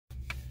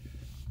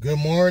Good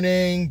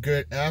morning,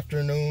 good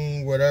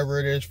afternoon,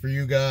 whatever it is for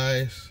you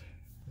guys.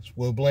 It's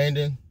Will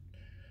Blandon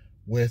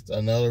with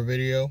another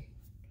video.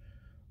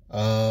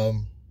 I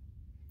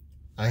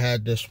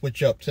had to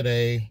switch up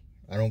today.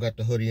 I don't got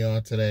the hoodie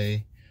on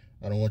today.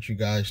 I don't want you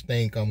guys to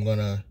think I'm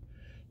gonna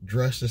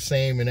dress the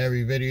same in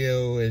every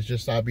video. It's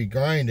just I'll be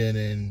grinding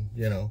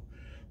and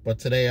but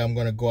today I'm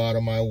gonna go out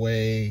of my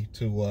way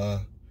to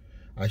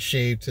I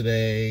shaved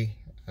today.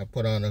 I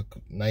put on a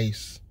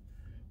nice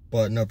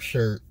button-up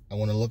shirt. I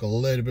want to look a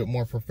little bit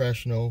more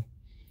professional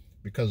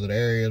because of the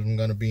areas I'm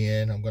going to be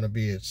in. I'm going to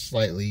be at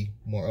slightly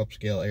more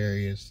upscale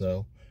areas,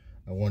 so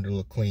I wanted to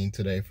look clean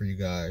today for you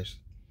guys.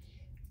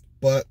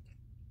 But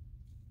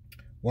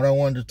what I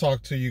wanted to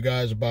talk to you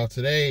guys about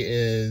today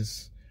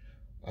is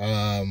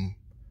my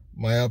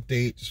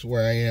updates,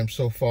 where I am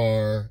so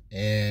far,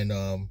 and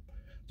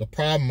the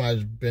problem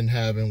I've been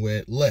having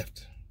with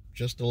Lyft,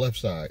 just the Lyft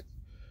side.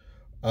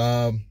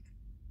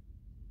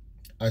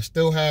 I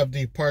still have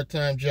the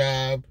part-time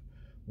job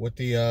with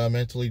the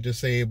mentally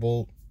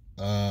disabled.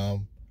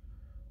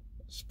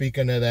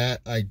 Speaking of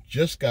that, I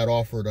just got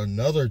offered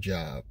another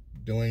job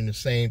doing the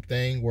same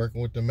thing,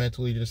 working with the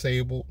mentally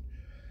disabled.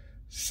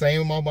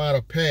 Same amount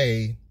of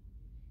pay.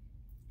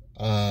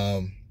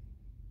 They're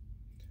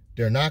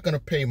not going to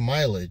pay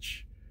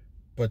mileage,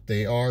 but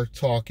they are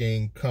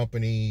talking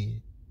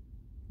company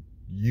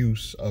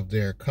use of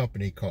their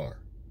company car,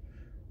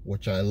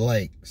 which I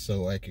like,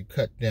 so I can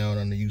cut down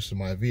on the use of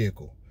my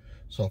vehicle.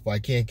 So if I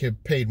can't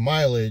get paid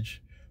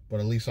mileage, but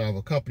at least I have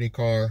a company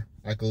car,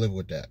 I can live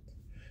with that.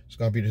 It's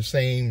going to be the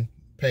same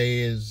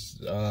pay as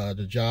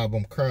the job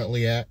I'm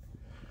currently at,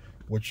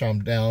 which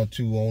I'm down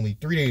to only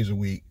 3 days a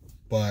week.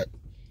 But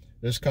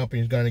this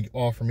company is going to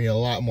offer me a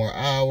lot more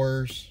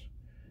hours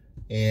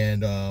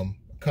and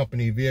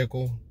company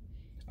vehicle.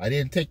 I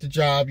didn't take the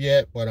job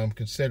yet, but I'm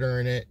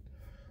considering it.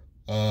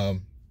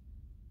 It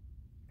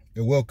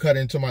will cut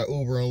into my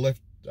Uber and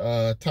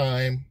Lyft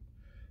time,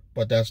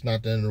 but that's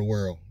not the end of the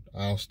world.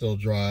 I'll still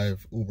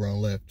drive Uber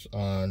and Lyft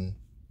on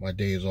my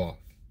days off.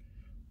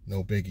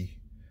 No biggie.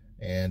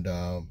 And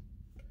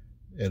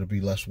it'll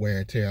be less wear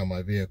and tear on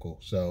my vehicle.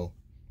 So,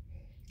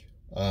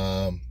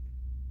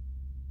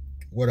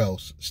 what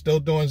else? Still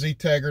doing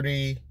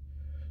Z-Tegrity.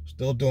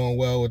 Still doing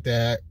well with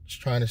that.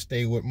 Just trying to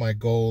stay with my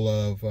goal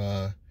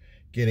of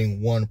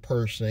getting one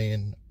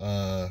person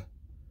a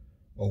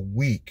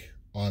week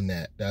on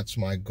that. That's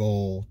my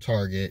goal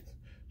target.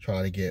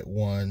 Try to get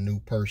one new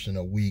person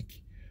a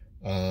week.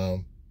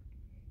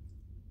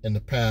 In the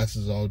past,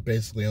 it's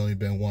basically only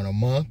been one a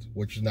month,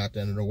 which is not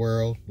the end of the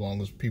world. As long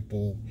as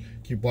people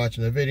keep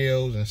watching the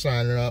videos and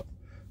signing up,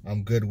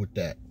 I'm good with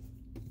that.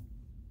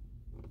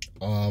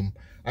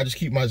 I just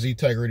keep my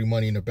Z-Tegrity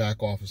money in the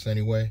back office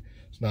anyway.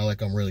 It's not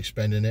like I'm really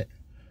spending it.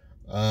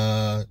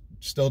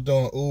 Still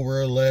doing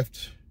Uber,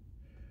 Lyft.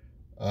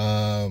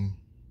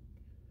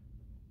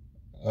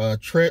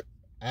 Trip,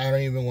 I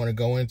don't even want to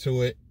go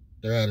into it.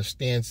 They're at a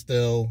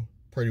standstill,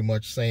 pretty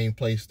much same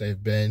place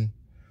they've been.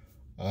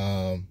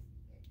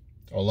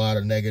 A lot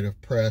of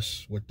negative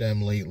press with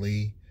them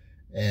lately,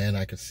 and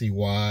I can see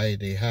why.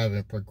 They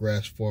haven't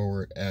progressed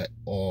forward at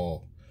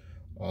all.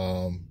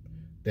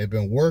 They've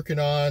been working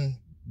on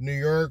New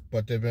York,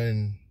 but they've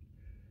been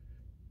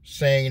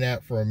saying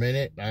that for a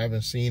minute. I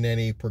haven't seen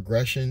any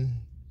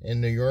progression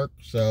in New York,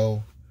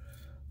 so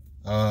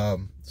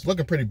it's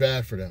looking pretty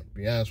bad for them, to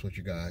be honest with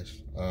you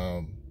guys.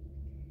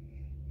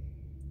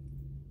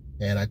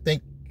 And I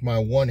think my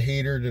one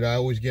hater that I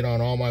always get on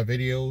all my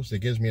videos that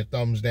gives me a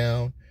thumbs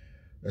down,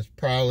 that's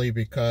probably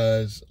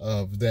because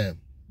of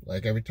them.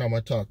 Like every time I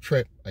talk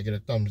Trip, I get a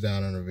thumbs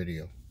down on a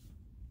video.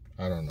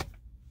 I don't know.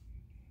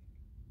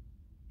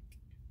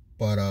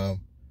 But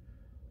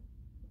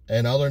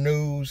in other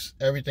news,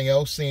 everything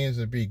else seems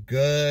to be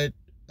good.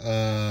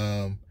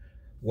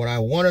 What I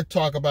want to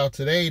talk about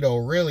today, though,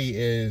 really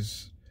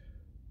is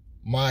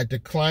my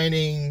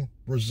declining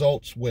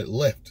results with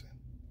Lyft.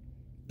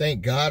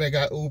 Thank God I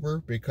got Uber,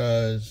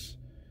 because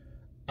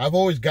I've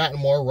always gotten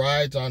more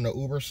rides on the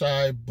Uber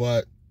side,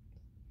 but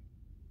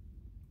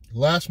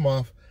last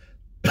month,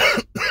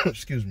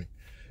 excuse me,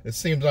 it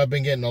seems I've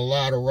been getting a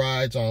lot of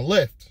rides on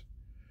Lyft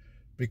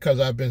because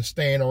I've been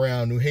staying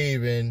around New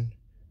Haven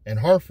and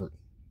Hartford.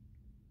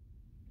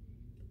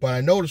 But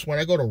I noticed when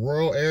I go to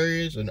rural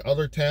areas and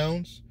other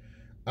towns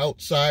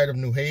outside of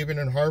New Haven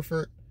and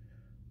Hartford,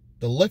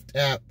 the Lyft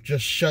app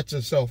just shuts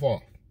itself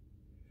off.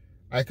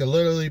 I could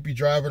literally be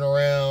driving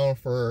around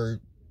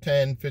for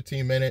 10,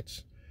 15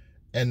 minutes,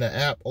 and the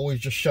app always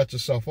just shuts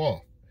itself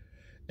off.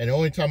 And the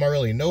only time I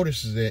really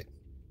notices it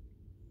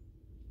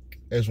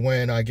is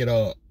when I get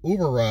a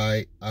Uber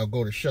ride. I'll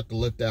go to shut the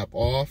Lyft app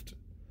off,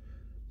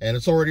 and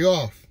it's already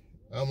off.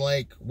 I'm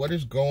like, what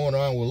is going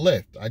on with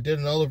Lyft? I did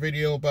another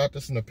video about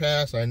this in the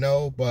past, I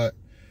know, but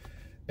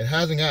it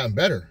hasn't gotten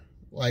better.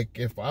 Like,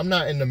 if I'm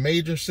not in the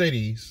major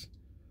cities,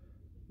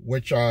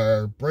 which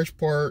are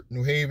Bridgeport,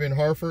 New Haven,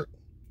 Hartford,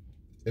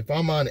 if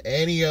I'm on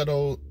any of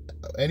those,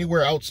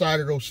 anywhere outside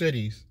of those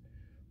cities,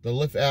 the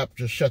Lyft app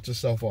just shuts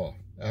itself off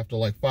after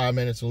like 5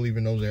 minutes of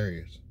leaving those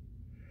areas.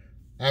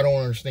 I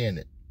don't understand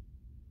it.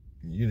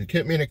 You can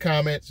hit me in the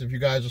comments if you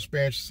guys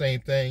experience the same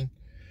thing.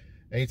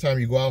 Anytime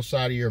you go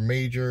outside of your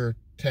major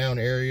town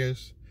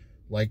areas,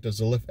 like, does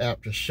the Lyft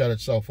app just shut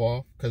itself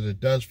off? Because it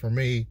does for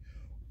me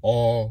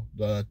all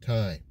the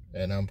time.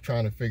 And I'm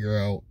trying to figure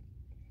out,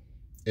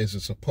 is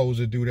it supposed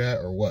to do that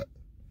or what?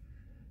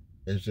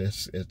 It's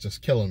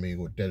just killing me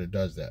that it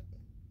does that.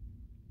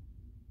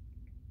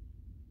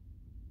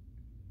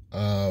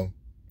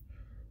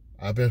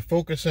 I've been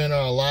focusing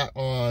a lot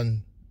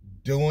on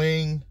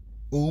doing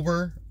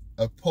Uber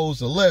opposed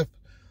to Lyft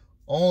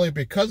only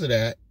because of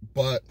that,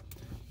 but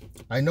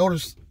I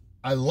noticed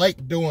I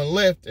like doing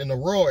Lyft in the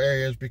rural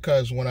areas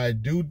because when I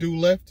do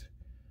Lyft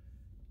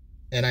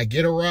and I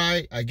get a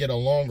ride, I get a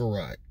longer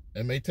ride.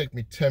 It may take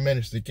me 10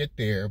 minutes to get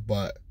there,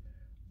 but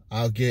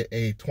I'll get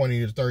a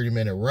 20 to 30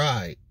 minute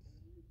ride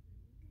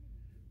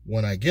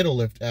when I get a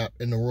Lyft app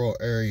in the rural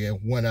area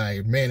when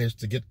I manage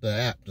to get the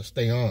app to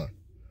stay on.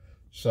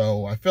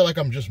 So I feel like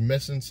I'm just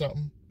missing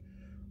something.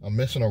 I'm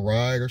missing a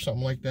ride or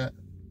something like that.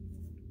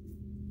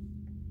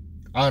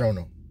 I don't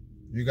know.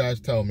 You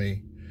guys tell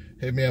me.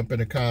 Hit me up in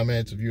the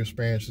comments if you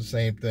experience the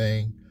same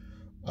thing.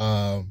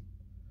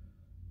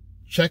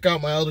 Check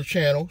out my other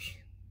channels.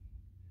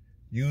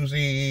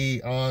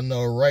 Usually on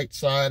the right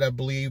side, I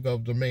believe,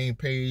 of the main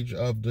page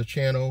of the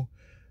channel,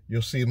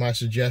 you'll see my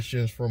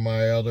suggestions for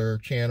my other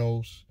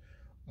channels.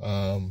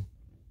 I'm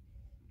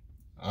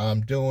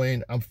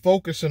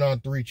focusing on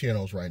 3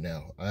 channels right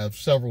now. I have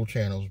several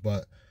channels,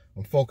 but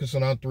I'm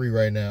focusing on 3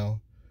 right now,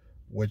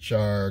 which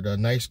are the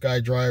Nice Guy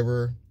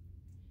Driver,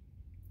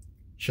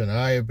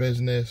 Shania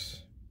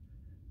Business,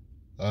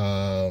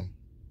 and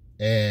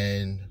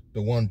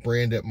the one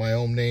branded my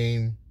own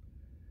name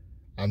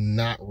I'm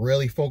not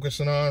really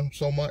focusing on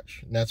so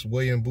much, and that's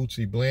William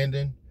Bootsy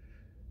Blandon,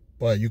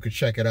 but you could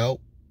check it out.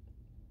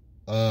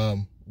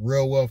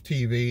 Real Wealth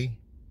TV,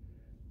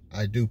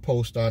 I do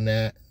post on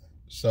that.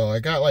 So I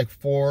got like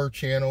 4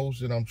 channels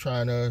that I'm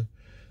trying to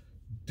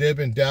dib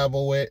and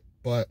dabble with,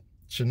 but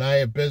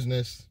Shania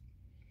Business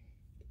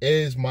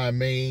is my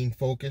main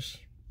focus.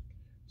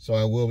 So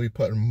I will be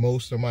putting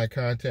most of my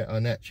content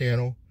on that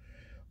channel.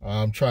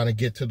 I'm trying to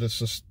get to the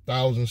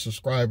 1,000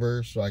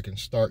 subscribers so I can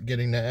start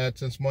getting the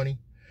AdSense money.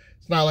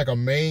 It's not like a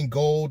main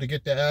goal to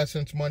get the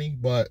AdSense money,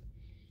 but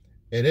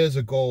it is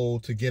a goal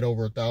to get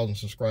over 1,000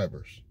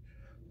 subscribers.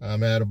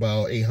 I'm at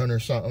about 800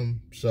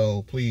 something,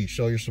 so please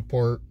show your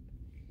support.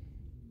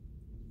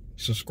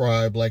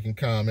 Subscribe, like, and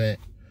comment.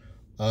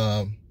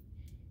 I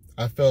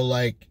feel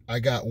like I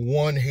got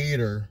one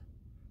hater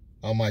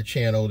on my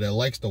channel that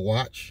likes to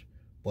watch,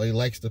 but he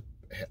likes to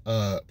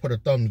put a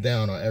thumbs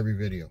down on every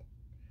video.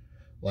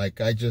 Like,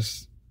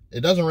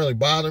 it doesn't really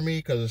bother me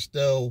because it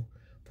still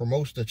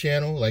promotes the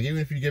channel. Like, even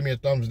if you give me a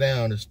thumbs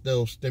down, it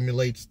still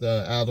stimulates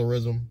the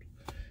algorithm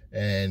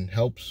and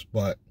helps,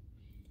 but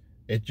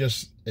it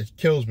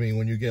kills me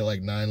when you get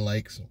like 9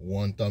 likes,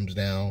 1 thumbs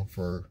down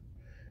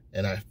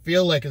and I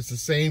feel like it's the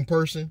same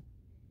person.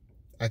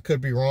 I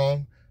could be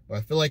wrong, but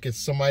I feel like it's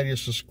somebody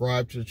that's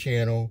subscribed to the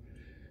channel,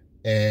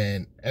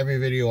 and every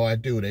video I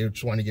do, they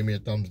just want to give me a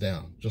thumbs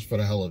down just for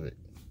the hell of it.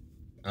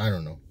 I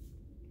don't know.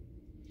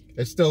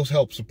 It still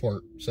helps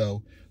support.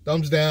 So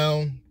thumbs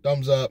down,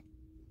 thumbs up,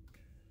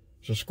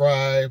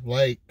 subscribe,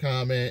 like,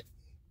 comment,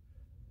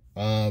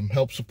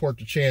 help support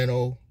the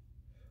channel.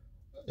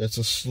 It's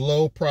a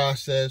slow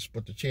process,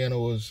 but the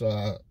channel is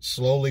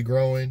slowly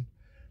growing.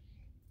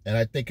 And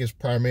I think it's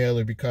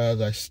primarily because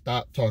I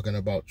stopped talking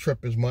about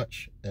Trip as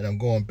much, and I'm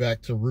going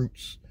back to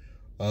roots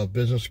of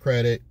business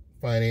credit,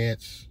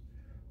 finance,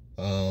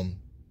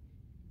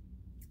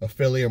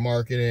 affiliate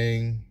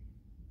marketing.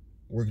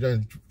 We're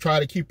going to try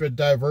to keep it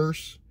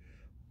diverse,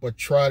 but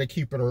try to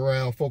keep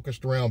it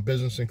focused around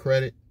business and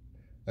credit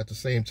at the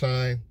same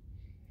time.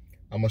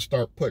 I'm going to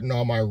start putting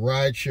all my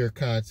rideshare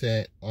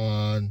content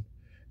on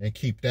and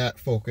keep that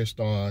focused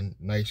on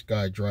Nice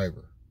Guy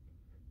Driver.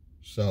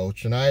 So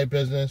Shania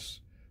Business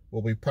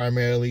will be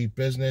primarily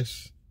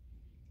business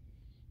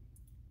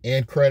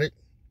and credit,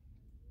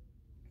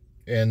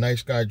 and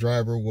Nice Guy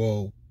Driver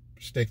will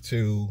stick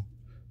to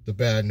the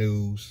bad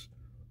news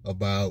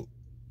about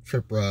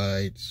trip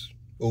rides,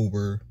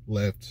 Uber,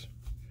 Lyft,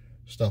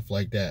 stuff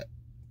like that.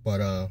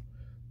 But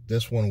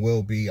this one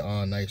will be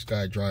on Nice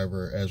Guy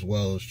Driver as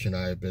well as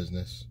Shania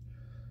Business,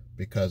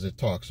 because it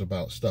talks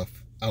about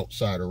stuff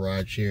outside of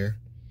rideshare.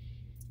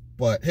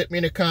 But hit me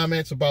in the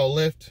comments about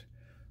Lyft.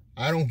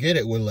 I don't get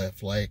it with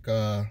Lyft. Like,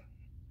 I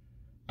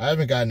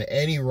haven't gotten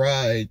any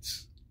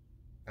rides.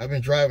 I've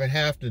been driving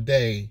half the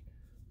day,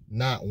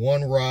 not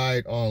one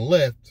ride on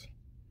Lyft.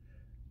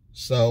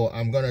 So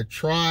I'm going to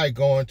try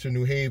going to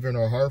New Haven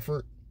or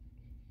Hartford,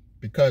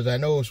 because I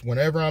know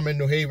whenever I'm in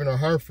New Haven or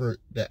Hartford,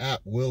 the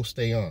app will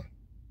stay on.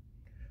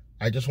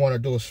 I just want to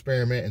do an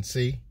experiment and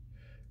see,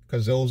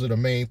 because those are the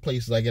main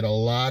places I get a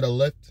lot of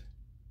Lyft,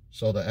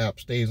 so the app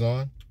stays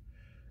on.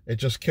 It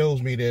just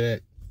kills me that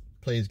it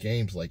plays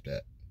games like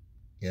that,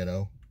 you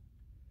know.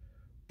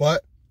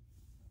 But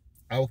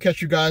I will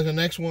catch you guys in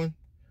the next one.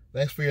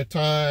 Thanks for your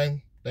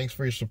time. Thanks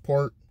for your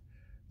support.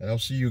 And I'll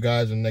see you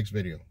guys in the next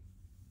video.